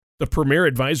The Premier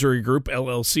Advisory Group,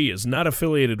 LLC, is not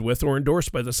affiliated with or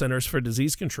endorsed by the Centers for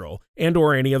Disease Control and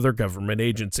or any other government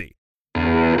agency.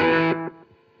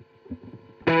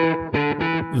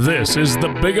 This is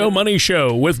the Big O Money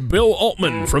Show with Bill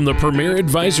Altman from the Premier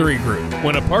Advisory Group.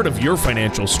 When a part of your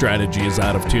financial strategy is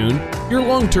out of tune, your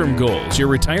long-term goals, your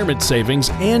retirement savings,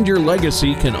 and your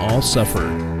legacy can all suffer.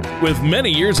 With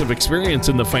many years of experience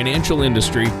in the financial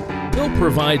industry, Bill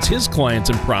provides his clients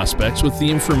and prospects with the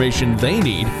information they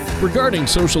need regarding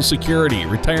Social Security,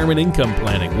 retirement income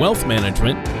planning, wealth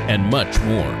management, and much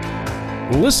more.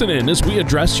 Listen in as we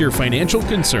address your financial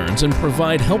concerns and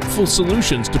provide helpful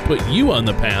solutions to put you on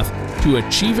the path to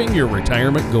achieving your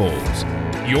retirement goals.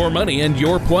 Your money and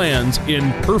your plans in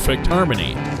perfect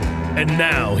harmony. And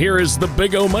now, here is the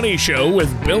Big O Money Show with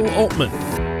Bill Altman.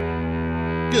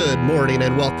 Good morning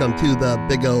and welcome to the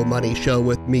Big O Money Show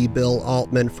with me, Bill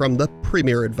Altman from the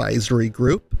Premier Advisory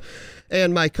Group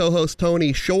and my co-host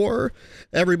Tony Shore.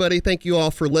 Everybody, thank you all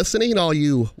for listening, all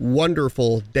you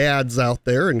wonderful dads out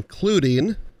there,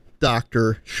 including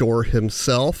Dr. Shore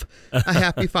himself. A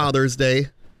happy Father's Day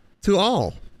to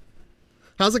all.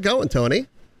 How's it going, Tony?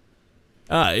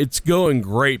 It's going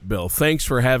great, Bill. Thanks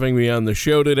for having me on the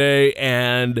show today.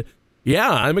 And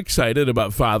yeah, I'm excited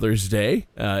about Father's Day.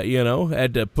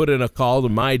 Had to put in a call to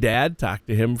my dad, talk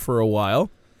to him for a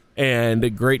while,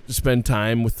 and great to spend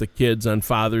time with the kids on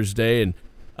Father's Day.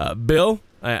 And Bill,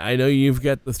 I know you've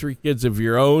got the 3 kids of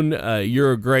your own.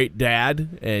 You're a great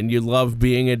dad, and you love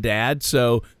being a dad.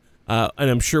 So, and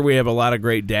I'm sure we have a lot of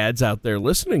great dads out there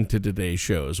listening to today's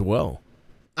show as well.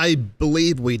 I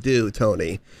believe we do,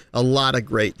 Tony. A lot of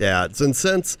great dads. And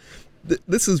since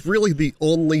this is really the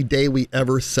only day we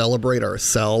ever celebrate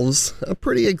ourselves, I'm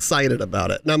pretty excited about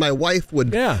it. Now, my wife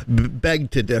would beg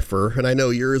to differ, and I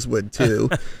know yours would too.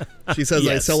 She says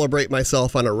Yes. I celebrate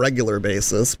myself on a regular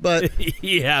basis, but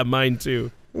Yeah, mine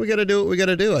too. we got to do what we got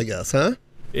to do, I guess, huh?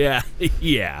 Yeah.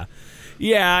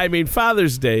 Yeah, I mean,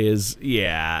 Father's Day is,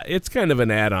 it's kind of an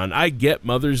add-on. I get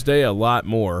Mother's Day a lot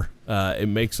more. It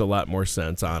makes a lot more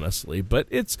sense, honestly. But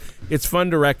it's fun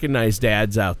to recognize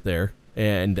dads out there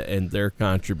and their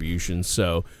contributions.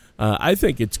 So I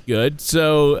think it's good.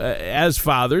 So as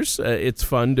fathers, it's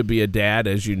fun to be a dad,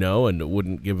 as you know, and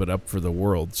wouldn't give it up for the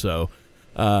world. So,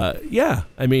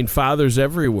 I mean, fathers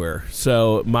everywhere.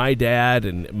 So my dad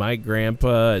and my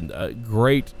grandpa, and a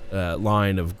great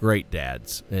line of great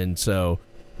dads. And so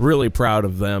really proud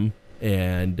of them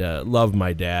and love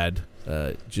my dad.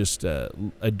 Just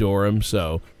adore him.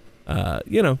 So, got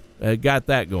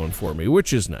that going for me,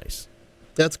 which is nice.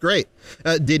 That's great.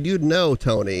 Did you know,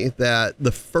 Tony, that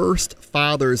the first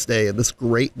Father's Day of this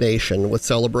great nation was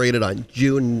celebrated on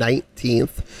June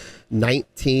 19th,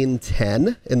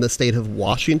 1910 in the state of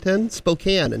Washington,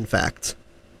 Spokane, in fact.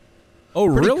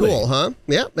 Oh, Pretty really? cool, huh?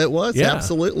 Yeah, it was. Yeah.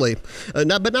 Absolutely. But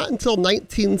not until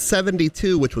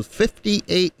 1972, which was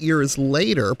 58 years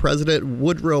later, President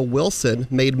Woodrow Wilson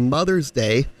made Mother's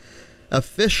Day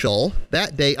official.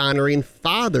 That day honoring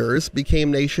fathers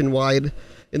became nationwide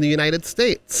in the United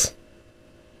States.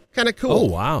 Kind of cool. Oh,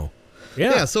 wow.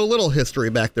 Yeah, so a little history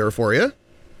back there for you.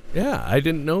 Yeah, I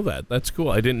didn't know that. That's cool.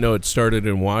 I didn't know it started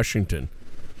in Washington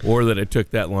or that it took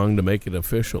that long to make it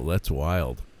official. That's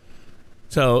wild.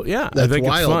 So, yeah, I think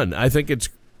it's fun. I think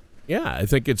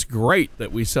it's great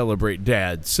that we celebrate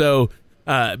dads. So,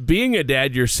 being a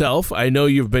dad yourself, I know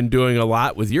you've been doing a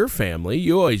lot with your family.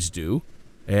 You always do.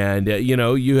 And,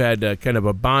 you had kind of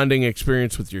a bonding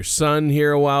experience with your son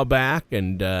here a while back.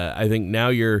 And I think now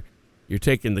you're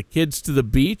taking the kids to the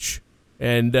beach.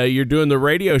 And you're doing the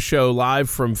radio show live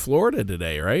from Florida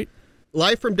today, right?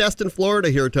 Live from Destin, Florida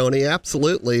here, Tony.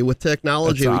 Absolutely. With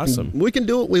technology, That's awesome. we can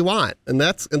do what we want. And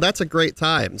that's a great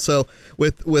time. So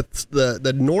with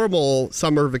the normal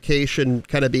summer vacation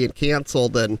kind of being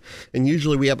canceled, and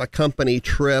usually we have a company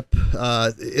trip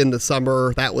in the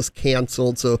summer that was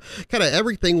canceled. So kind of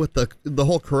everything with the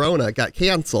whole corona got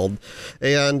canceled.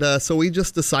 And so we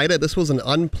just decided this was an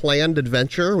unplanned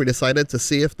adventure. We decided to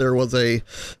see if there was like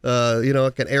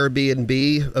an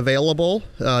Airbnb available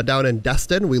down in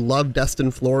Destin. We love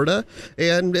Destin, Florida,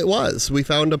 and it was. We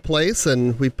found a place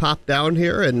and we popped down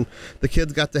here, and the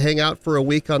kids got to hang out for a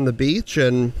week on the beach,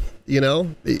 and you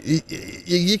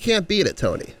can't beat it,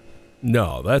 Tony.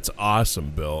 No, that's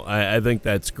awesome, Bill. I think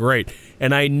that's great.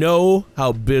 And I know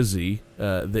how busy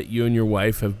that you and your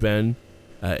wife have been.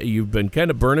 You've been kind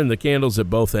of burning the candles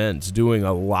at both ends, doing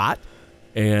a lot.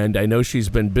 And I know she's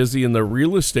been busy in the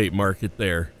real estate market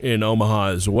there in Omaha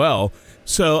as well.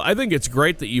 So I think it's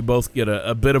great that you both get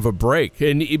a bit of a break.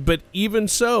 But even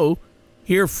so,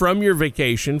 here from your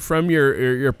vacation, from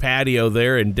your patio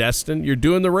there in Destin, you're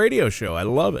doing the radio show. I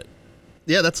love it.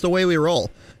 Yeah, that's the way we roll.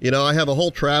 I have a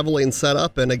whole traveling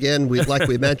setup, and again, like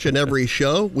we mention every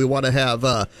show, we want to have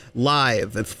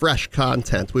live and fresh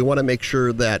content. We want to make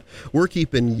sure that we're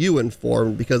keeping you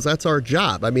informed because that's our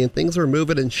job. I mean, things are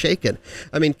moving and shaking.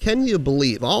 I mean, can you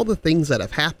believe all the things that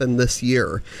have happened this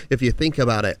year? If you think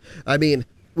about it, I mean,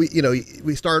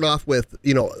 we start off with,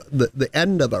 the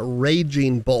end of a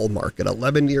raging bull market,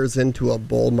 11 years into a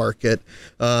bull market,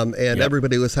 and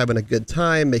everybody was having a good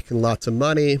time, making lots of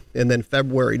money. And then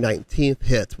February 19th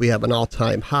hits. We have an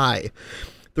all-time high.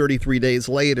 33 days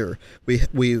later, we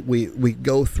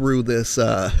go through this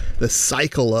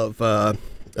cycle of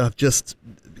just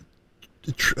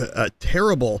a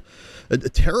terrible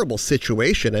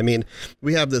situation. I mean,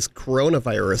 we have this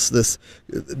coronavirus,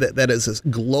 that is this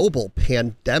global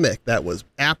pandemic that was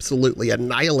absolutely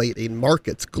annihilating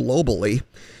markets globally,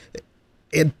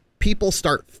 and people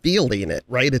start feeling it,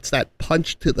 right? It's that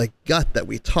punch to the gut that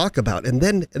we talk about, and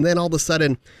then all of a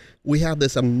sudden we have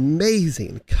this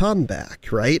amazing comeback,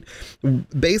 right?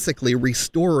 Basically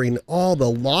restoring all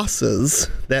the losses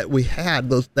that we had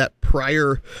the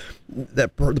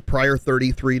prior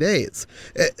 33 days.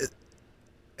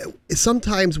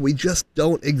 Sometimes we just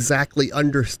don't exactly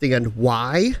understand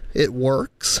why it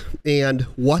works and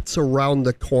what's around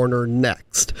the corner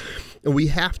next. And we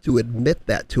have to admit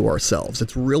that to ourselves.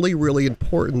 It's really, really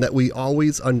important that we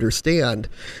always understand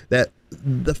that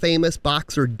the famous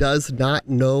boxer does not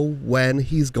know when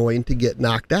he's going to get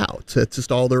knocked out. That's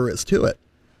just all there is to it.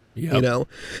 Yep.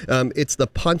 It's the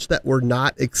punch that we're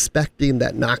not expecting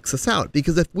that knocks us out,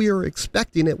 because if we are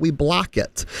expecting it, we block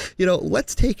it.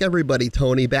 Let's take everybody,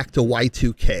 Tony, back to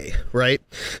Y2K, right?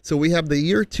 So we have the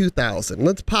year 2000.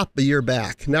 Let's pop a year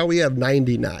back. Now we have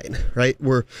 99, right?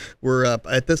 We're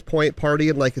at this point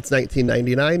partying like it's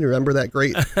 1999. Remember that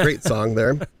great song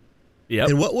there? Yep.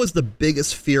 And what was the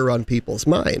biggest fear on people's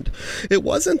mind? It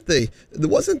wasn't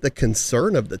the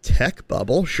concern of the tech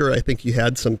bubble. Sure, I think you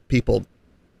had some people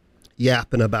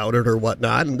yapping about it or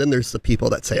whatnot, and then there's the people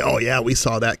that say, oh yeah, we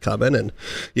saw that coming, and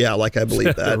yeah, like I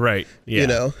believe that. Right. Yeah.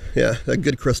 The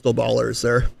good crystal ballers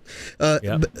there.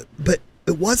 But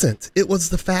it wasn't. It was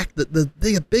the fact that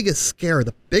the biggest scare,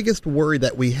 the biggest worry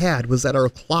that we had was that our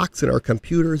clocks and our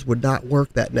computers would not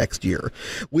work that next year.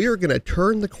 We are going to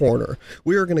turn the corner.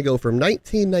 We are going to go from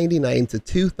 1999 to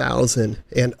 2000,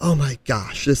 and oh my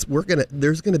gosh,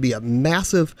 there's going to be a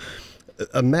massive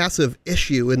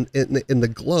issue in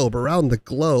the globe, around the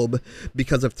globe,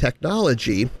 because of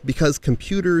technology, because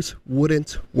computers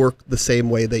wouldn't work the same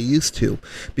way they used to,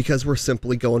 because we're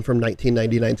simply going from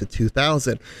 1999 to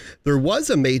 2000. There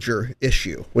was a major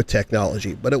issue with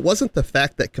technology, but it wasn't the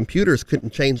fact that computers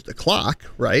couldn't change the clock,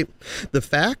 right? The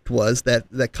fact was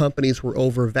that companies were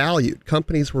overvalued.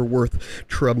 Companies were worth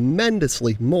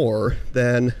tremendously more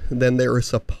than they were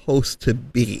supposed to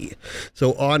be.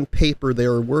 So on paper, they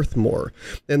were worth more.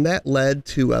 And that led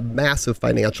to a massive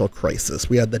financial crisis.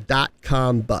 We had the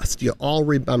dot-com bust. You all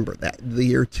remember that. The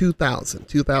year 2000,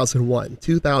 2001,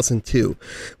 2002.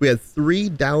 We had 3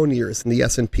 down years in the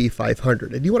S&P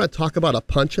 500. And you want to talk about a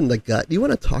punch in the gut? You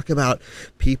want to talk about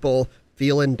people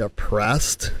feeling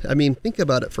depressed? I mean, think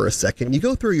about it for a second. You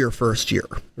go through your first year,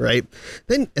 right?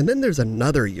 Then there's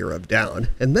another year of down,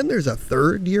 and then there's a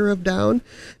third year of down,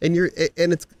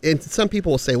 and some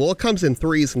people will say, well, it comes in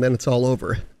threes and then it's all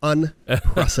over.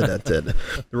 Unprecedented,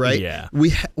 right? Yeah.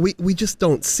 We just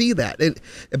don't see that.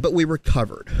 But we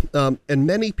recovered. And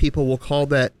many people will call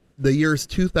that the years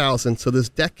 2000, so this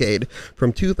decade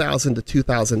from 2000 to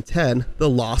 2010, the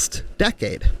lost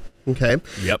decade. Okay.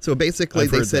 Yep. So basically,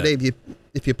 they said, hey,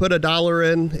 if you put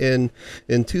 $1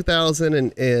 in 2000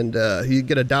 and you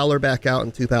get $1 back out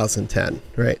in 2010,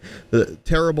 right? The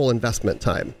terrible investment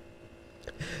time.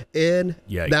 And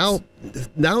now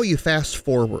you fast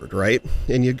forward, right?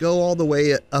 And you go all the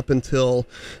way up until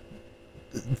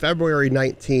February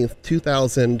 19th,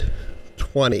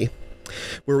 2020,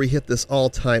 where we hit this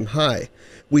all-time high.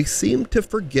 We seem to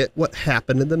forget what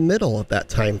happened in the middle of that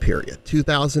time period.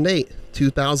 2008,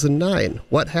 2009,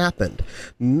 what happened?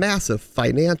 Massive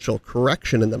financial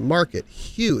correction in the market,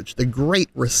 huge. The Great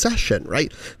Recession,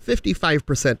 right?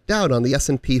 55% down on the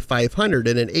S&P 500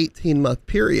 in an 18-month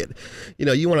period.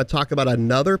 You want to talk about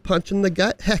another punch in the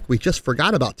gut? Heck, we just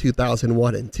forgot about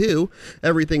 2001 and 2.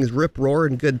 Everything's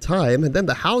rip-roaring good time. And then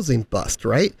the housing bust,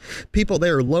 right? People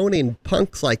there loaning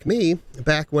punks like me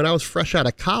back when I was fresh out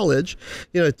of college,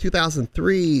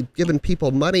 2003, giving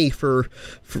people money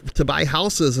to buy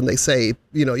houses, and they say,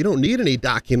 you don't need any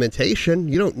documentation.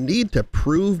 You don't need to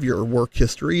prove your work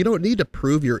history. You don't need to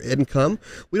prove your income.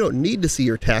 We don't need to see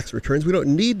your tax returns. We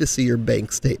don't need to see your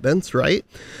bank statements, right?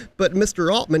 But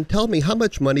Mr. Altman, tell me, how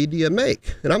much money do you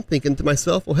make? And I'm thinking to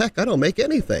myself, well, heck, I don't make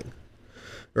anything.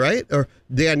 right? Or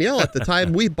Danielle, at the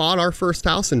time we bought our first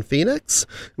house in Phoenix,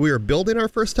 we were building our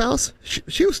first house.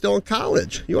 She was still in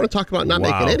college. You want to talk about not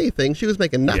making anything? She was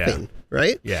making nothing,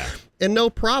 right? Yeah. And no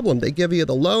problem. They give you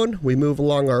the loan. We move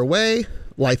along our way.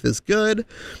 Life is good.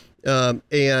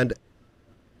 And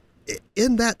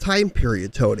in that time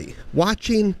period, Tony,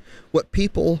 watching what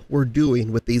people were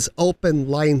doing with these open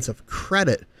lines of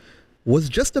credit was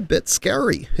just a bit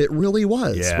scary. It really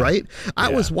was, right? I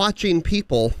was watching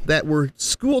people that were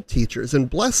school teachers, and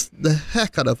bless the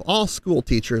heck out of all school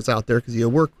teachers out there, because you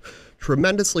work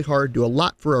tremendously hard, do a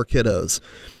lot for our kiddos.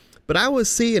 But I was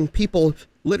seeing people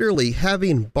literally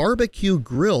having barbecue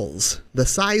grills the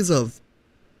size of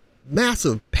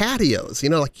massive patios,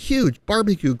 like huge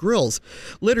barbecue grills,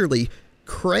 literally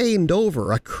craned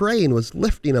over. A crane was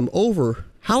lifting them over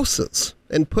houses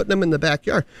and putting them in the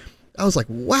backyard. I was like,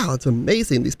 wow, it's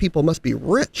amazing. These people must be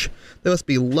rich. They must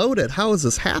be loaded. How is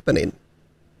this happening?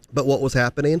 But what was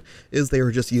happening is they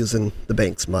were just using the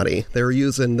bank's money. They were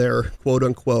using their quote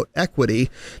unquote equity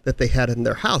that they had in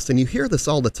their house. And you hear this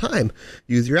all the time.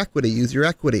 Use your equity, use your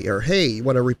equity. Or, hey, you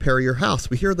want to repair your house.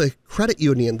 We hear the credit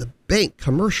union, the bank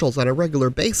commercials on a regular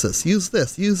basis. Use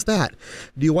this, use that.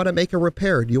 Do you want to make a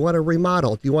repair? Do you want to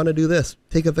remodel? Do you want to do this?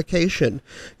 Take a vacation.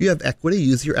 You have equity,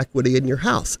 use your equity in your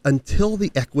house until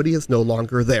the equity is no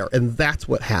longer there. And that's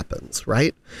what happens,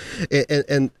 right?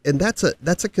 And that's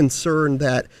a concern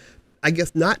that, I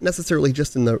guess, not necessarily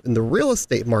just in the real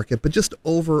estate market, but just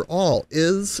overall.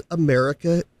 Is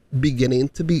America beginning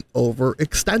to be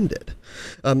overextended?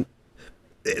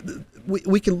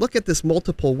 We can look at this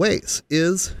multiple ways.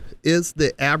 Is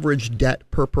the average debt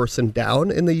per person down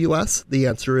in the U.S.? The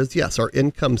answer is yes. Are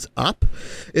incomes up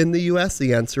in the U.S.?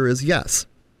 The answer is yes.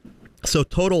 So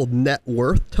total net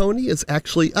worth, Tony, is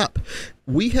actually up.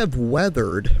 We have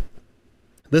weathered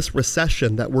this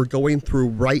recession that we're going through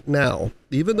right now,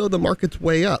 even though the market's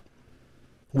way up.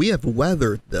 We have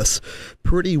weathered this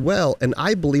pretty well. And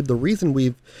I believe the reason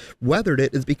we've weathered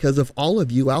it is because of all of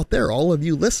you out there, all of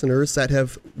you listeners that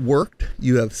have worked,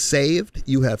 you have saved,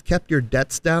 you have kept your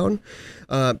debts down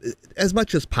as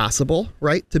much as possible,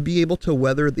 right? To be able to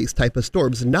weather these type of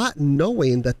storms, not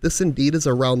knowing that this indeed is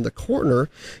around the corner,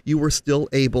 you were still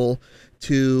able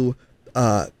to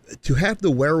have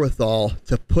the wherewithal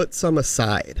to put some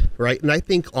aside, right? And I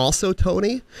think also,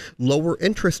 Tony, lower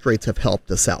interest rates have helped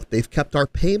us out. They've kept our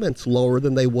payments lower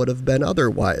than they would have been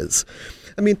otherwise.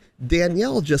 I mean,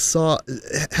 Danielle just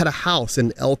had a house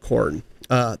in Elkhorn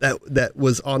that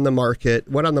was on the market,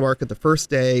 went on the market the first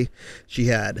day. She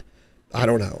had, I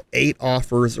don't know, 8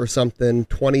 offers or something,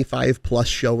 25 plus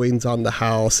showings on the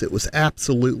house. It was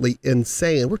absolutely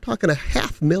insane. We're talking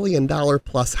 $500,000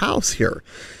 plus house here.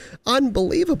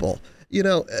 Unbelievable,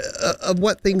 of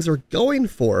what things are going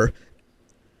for.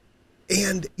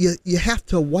 And you have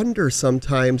to wonder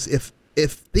sometimes if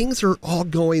things are all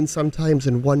going sometimes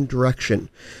in one direction.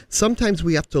 Sometimes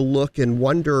we have to look and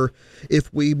wonder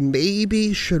if we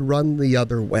maybe should run the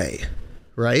other way,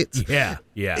 right? Yeah.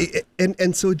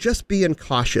 And so just being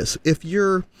cautious. If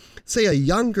you're, say, a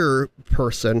younger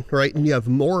person, right, and you have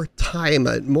more time,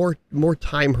 more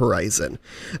time horizon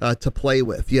to play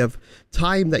with, you have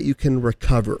time that you can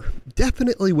recover,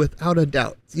 definitely, without a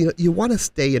doubt, you want to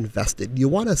stay invested. You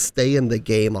want to stay in the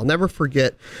game. I'll never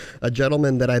forget a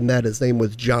gentleman that I met. His name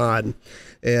was John,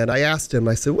 and I asked him,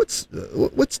 I said, what's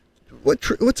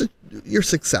your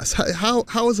success? How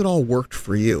has it all worked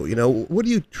for you? What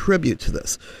do you attribute to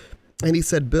this? And he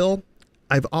said, Bill,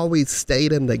 I've always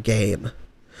stayed in the game.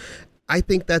 I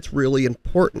think that's really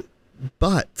important.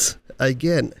 But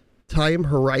again, time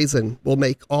horizon will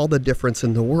make all the difference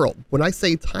in the world. When I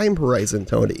say time horizon,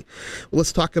 Tony,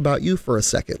 let's talk about you for a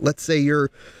second. Let's say you're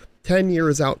 10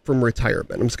 years out from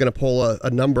retirement. I'm just going to pull a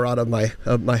number out of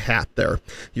my hat there.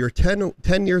 You're 10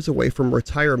 years away from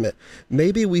retirement.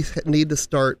 Maybe we need to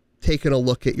start taking a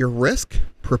look at your risk,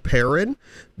 preparing,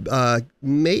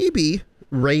 maybe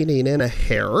reining in a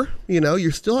hair.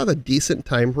 You still have a decent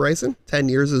time horizon. 10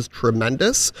 years is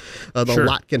tremendous. A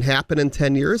lot can happen in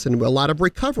 10 years, and a lot of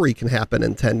recovery can happen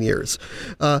in 10 years.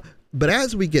 But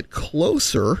as we get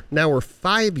closer, now we're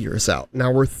 5 years out.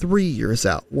 Now we're 3 years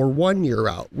out. We're 1 year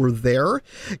out. We're there.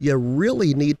 You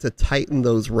really need to tighten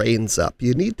those reins up.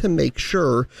 You need to make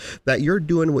sure that you're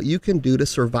doing what you can do to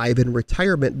survive in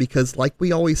retirement, because like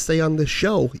we always say on the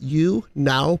show, you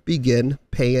now begin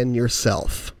paying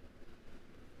yourself.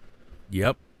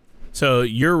 Yep. So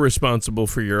you're responsible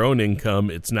for your own income.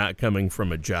 It's not coming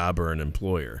from a job or an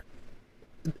employer.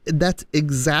 That's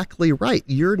exactly right.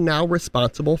 You're now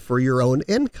responsible for your own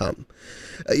income.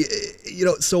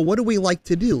 So what do we like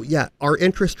to do? Yeah, our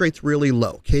interest rate's really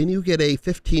low. Can you get a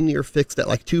 15-year fixed at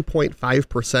like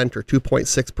 2.5% or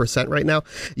 2.6% right now?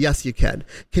 Yes, you can.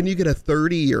 Can you get a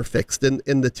 30-year fixed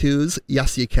in the twos?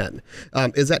 Yes, you can.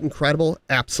 Is that incredible?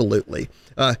 Absolutely.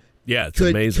 Yeah, it's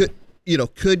amazing.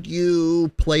 Could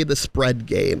you play the spread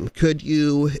game? Could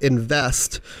you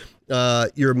invest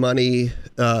your money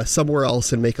somewhere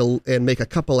else and make a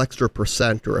couple extra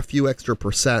percent or a few extra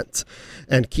percent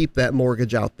and keep that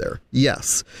mortgage out there?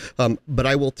 Yes. But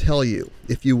I will tell you,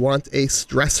 if you want a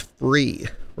stress-free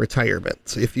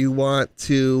retirement, if you want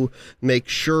to make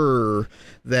sure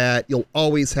that you'll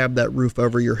always have that roof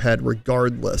over your head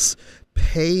regardless,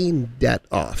 paying debt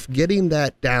off, getting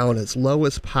that down as low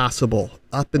as possible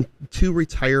up into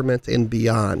retirement and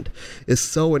beyond is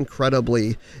so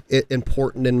incredibly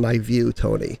important in my view,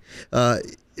 Tony.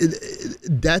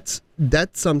 Debt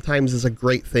sometimes is a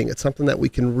great thing. It's something that we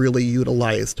can really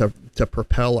utilize to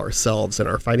propel ourselves in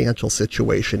our financial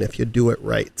situation if you do it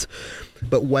right.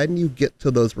 But when you get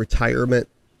to those retirement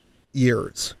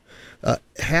years,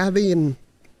 having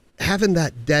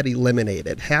that debt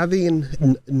eliminated, having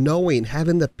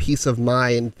the peace of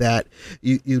mind that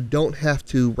you don't have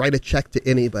to write a check to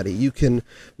anybody. You can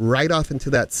ride off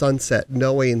into that sunset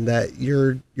knowing that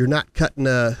you're not cutting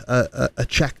a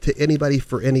check to anybody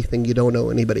for anything. You don't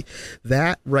owe anybody.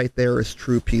 That right there is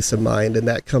true peace of mind, and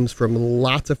that comes from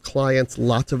lots of clients,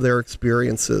 lots of their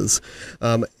experiences,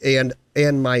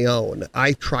 and my own.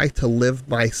 I try to live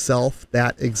myself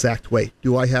that exact way.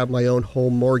 Do I have my own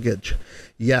home mortgage?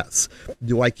 Yes.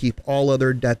 Do I keep all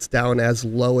other debts down as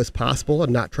low as possible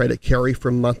and not try to carry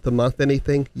from month to month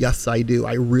anything? Yes, I do.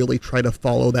 I really try to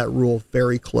follow that rule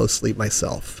very closely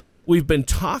myself. We've been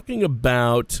talking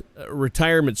about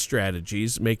retirement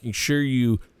strategies, making sure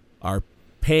you are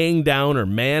paying down or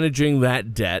managing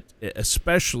that debt,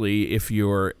 especially if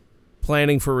you're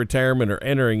planning for retirement or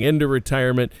entering into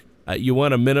retirement. You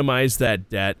want to minimize that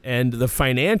debt, and the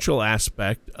financial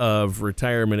aspect of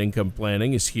retirement income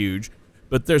planning is huge.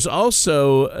 But there's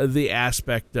also the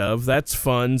aspect of that's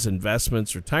funds,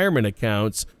 investments, retirement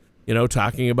accounts,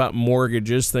 talking about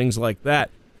mortgages, things like that.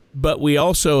 But we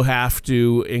also have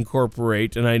to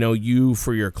incorporate, and I know you,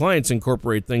 for your clients,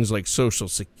 incorporate things like Social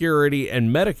Security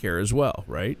and Medicare as well,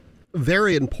 right?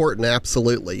 Very important,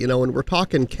 absolutely. When we're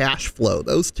talking cash flow,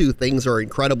 those two things are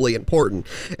incredibly important.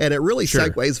 And it really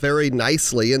segues very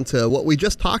nicely into what we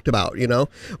just talked about.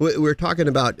 We're talking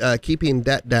about keeping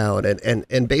debt down,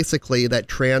 and basically that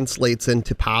translates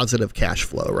into positive cash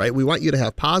flow, right? We want you to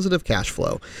have positive cash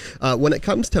flow. When it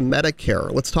comes to Medicare,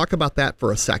 let's talk about that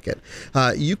for a second.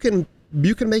 You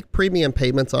can make premium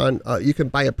payments on, you can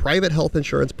buy a private health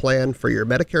insurance plan for your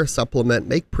Medicare supplement,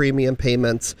 make premium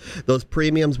payments. Those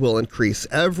premiums will increase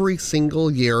every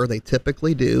single year. They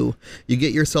typically do. You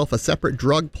get yourself a separate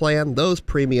drug plan. Those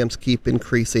premiums keep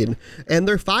increasing, and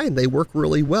they're fine. They work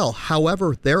really well.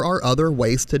 However, there are other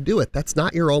ways to do it. That's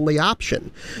not your only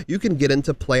option. You can get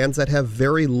into plans that have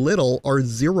very little or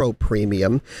zero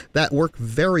premium that work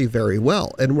very, very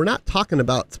well. And we're not talking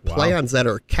about plans that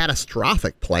are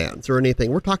catastrophic plans or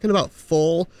anything. We're talking about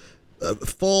full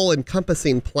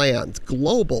encompassing plans,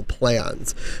 global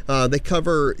plans. They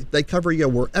cover you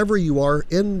wherever you are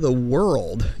in the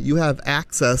world. You have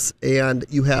access and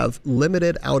you have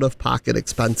limited out-of-pocket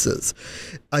expenses.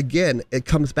 Again, it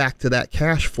comes back to that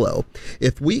cash flow.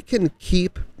 If we can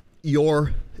keep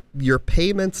your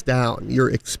payments down, your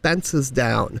expenses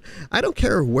down. I don't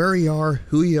care where you are,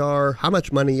 who you are, how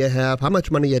much money you have, how much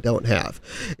money you don't have.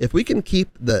 If we can keep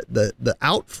the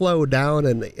outflow down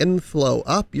and the inflow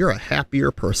up, you're a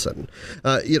happier person.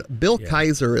 Bill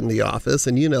Kaiser in the office,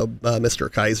 and Mr.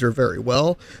 Kaiser very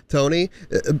well, Tony,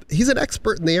 he's an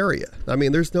expert in the area. I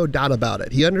mean, there's no doubt about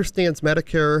it. He understands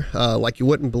Medicare like you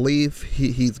wouldn't believe.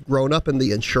 He's grown up in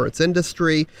the insurance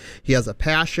industry. He has a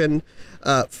passion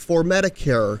for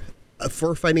Medicare,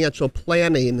 for financial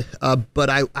planning, but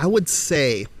I would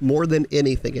say more than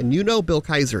anything, and Bill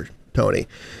Kaiser, Tony,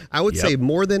 I would say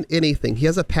more than anything, he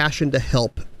has a passion to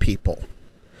help people.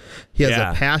 He has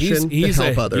a passion to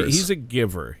help others. He's a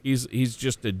giver. He's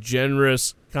just a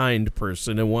generous, kind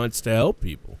person and wants to help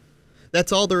people.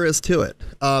 That's all there is to it.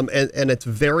 And it's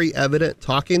very evident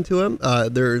talking to him.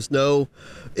 There's no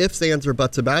ifs, ands, or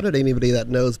buts about it. Anybody that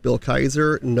knows Bill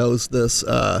Kaiser knows this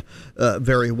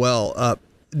very well.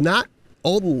 Not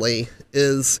only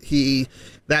is he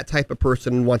that type of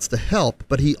person and wants to help,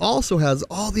 but he also has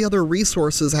all the other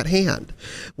resources at hand.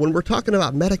 When we're talking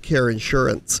about Medicare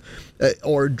insurance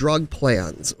or drug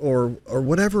plans or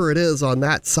whatever it is on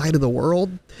that side of the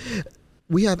world,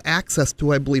 we have access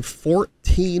to, I believe,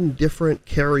 14 different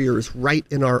carriers right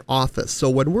in our office. So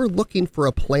when we're looking for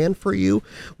a plan for you,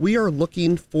 we are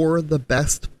looking for the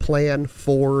best plan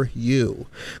for you.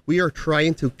 We are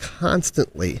trying to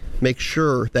constantly make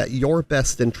sure that your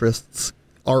best interests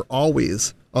are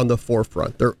always on the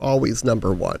forefront. They're always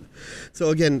number one. So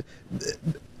again,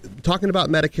 talking about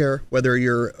Medicare, whether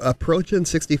you're approaching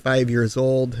 65 years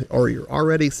old or you're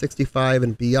already 65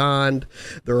 and beyond,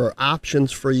 there are options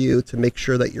for you to make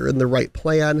sure that you're in the right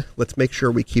plan. Let's make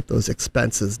sure we keep those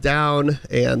expenses down,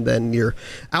 and then your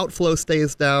outflow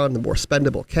stays down, the more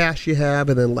spendable cash you have,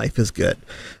 and then life is good.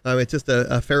 It's just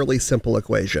a fairly simple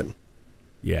equation.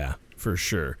 Yeah, for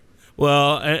sure.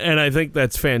 Well, and I think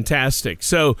that's fantastic.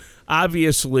 So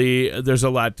obviously, there's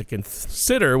a lot to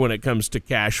consider when it comes to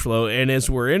cash flow. And as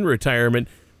we're in retirement,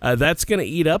 that's going to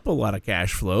eat up a lot of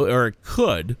cash flow, or it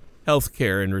could.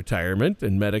 Healthcare in retirement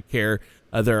and Medicare,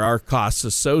 there are costs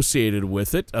associated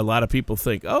with it. A lot of people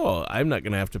think, oh, I'm not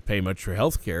going to have to pay much for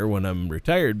healthcare when I'm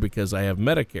retired because I have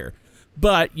Medicare.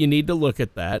 But you need to look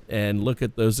at that and look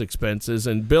at those expenses.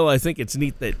 And Bill, I think it's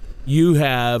neat that you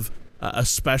have a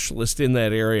specialist in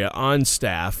that area on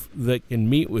staff that can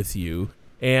meet with you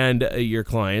and your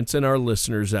clients and our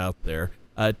listeners out there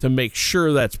to make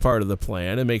sure that's part of the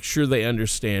plan and make sure they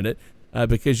understand it,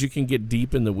 because you can get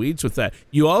deep in the weeds with that.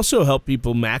 You also help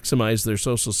people maximize their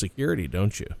Social Security,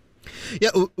 don't you? Yeah,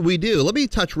 we do. Let me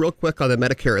touch real quick on the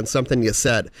Medicare and something you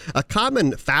said. A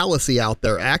common fallacy out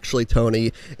there, actually,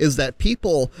 Tony, is that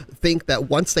people think that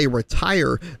once they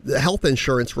retire, the health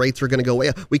insurance rates are going to go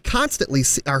away. We constantly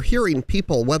are hearing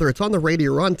people, whether it's on the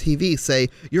radio or on TV, say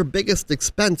your biggest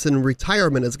expense in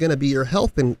retirement is going to be your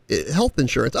health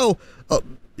insurance.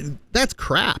 That's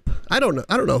crap. I don't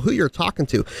know who you're talking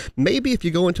to. Maybe if you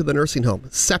go into the nursing home,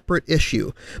 separate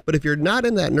issue. But if you're not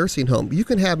in that nursing home, you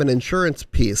can have an insurance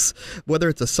piece, whether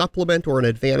it's a supplement or an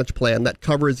advantage plan that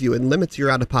covers you and limits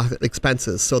your out-of-pocket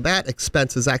expenses. So that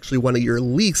expense is actually one of your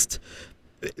least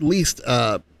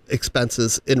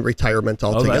expenses in retirement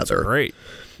altogether. Oh, that's great.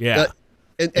 Yeah.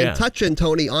 And touching,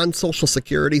 Tony, on Social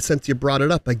Security, since you brought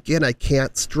it up, again, I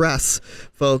can't stress,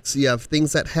 folks, you have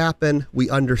things that happen. We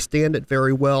understand it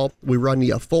very well. We run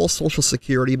you a full Social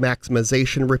Security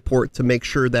maximization report to make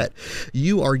sure that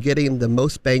you are getting the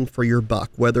most bang for your buck,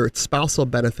 whether it's spousal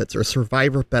benefits or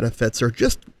survivor benefits or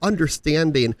just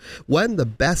understanding when the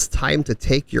best time to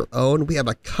take your own. We have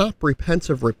a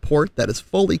comprehensive report that is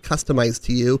fully customized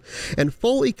to you and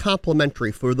fully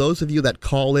complimentary for those of you that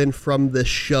call in from this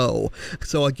show.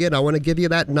 So again, I want to give you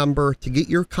that number to get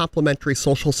your complimentary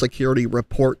Social Security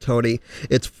report, Tony.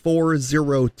 It's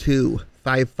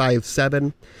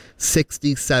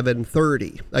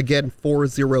 402-557-6730. Again,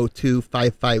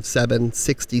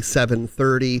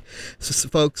 402-557-6730. So,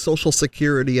 folks, Social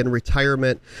Security and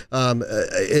retirement,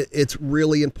 it's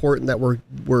really important that we're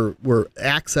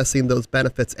accessing those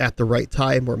benefits at the right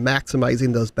time. We're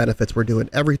maximizing those benefits. We're doing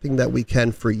everything that we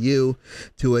can for you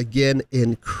to, again,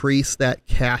 increase that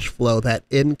cash flow, that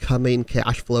incoming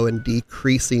cash flow, and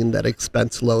decreasing that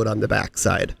expense load on the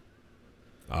backside.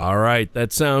 All right,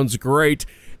 that sounds great.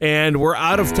 And we're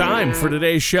out of time for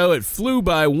today's show. It flew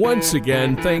by once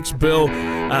again. Thanks, Bill.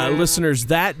 Listeners,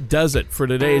 that does it for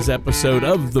today's episode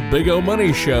of The Big O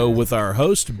Money Show with our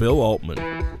host, Bill Altman.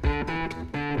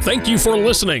 Thank you for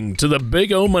listening to The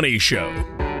Big O Money Show.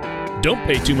 Don't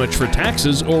pay too much for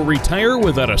taxes or retire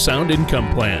without a sound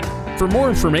income plan. For more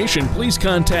information, please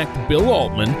contact Bill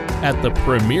Altman at the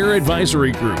Premier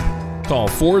Advisory Group. Call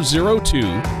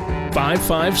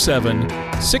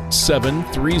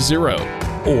 402-557-6730.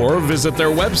 or visit their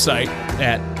website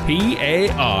at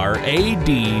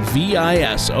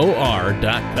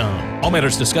paradvisor.com. All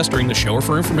matters discussed during the show are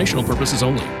for informational purposes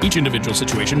only. Each individual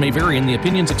situation may vary, and the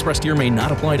opinions expressed here may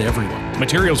not apply to everyone.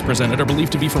 Materials presented are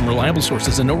believed to be from reliable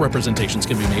sources, and no representations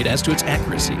can be made as to its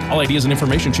accuracy. All ideas and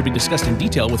information should be discussed in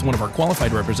detail with one of our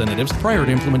qualified representatives prior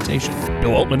to implementation.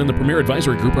 Bill Altman and the Premier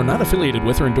Advisory Group are not affiliated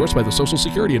with or endorsed by the Social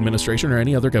Security Administration or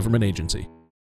any other government agency.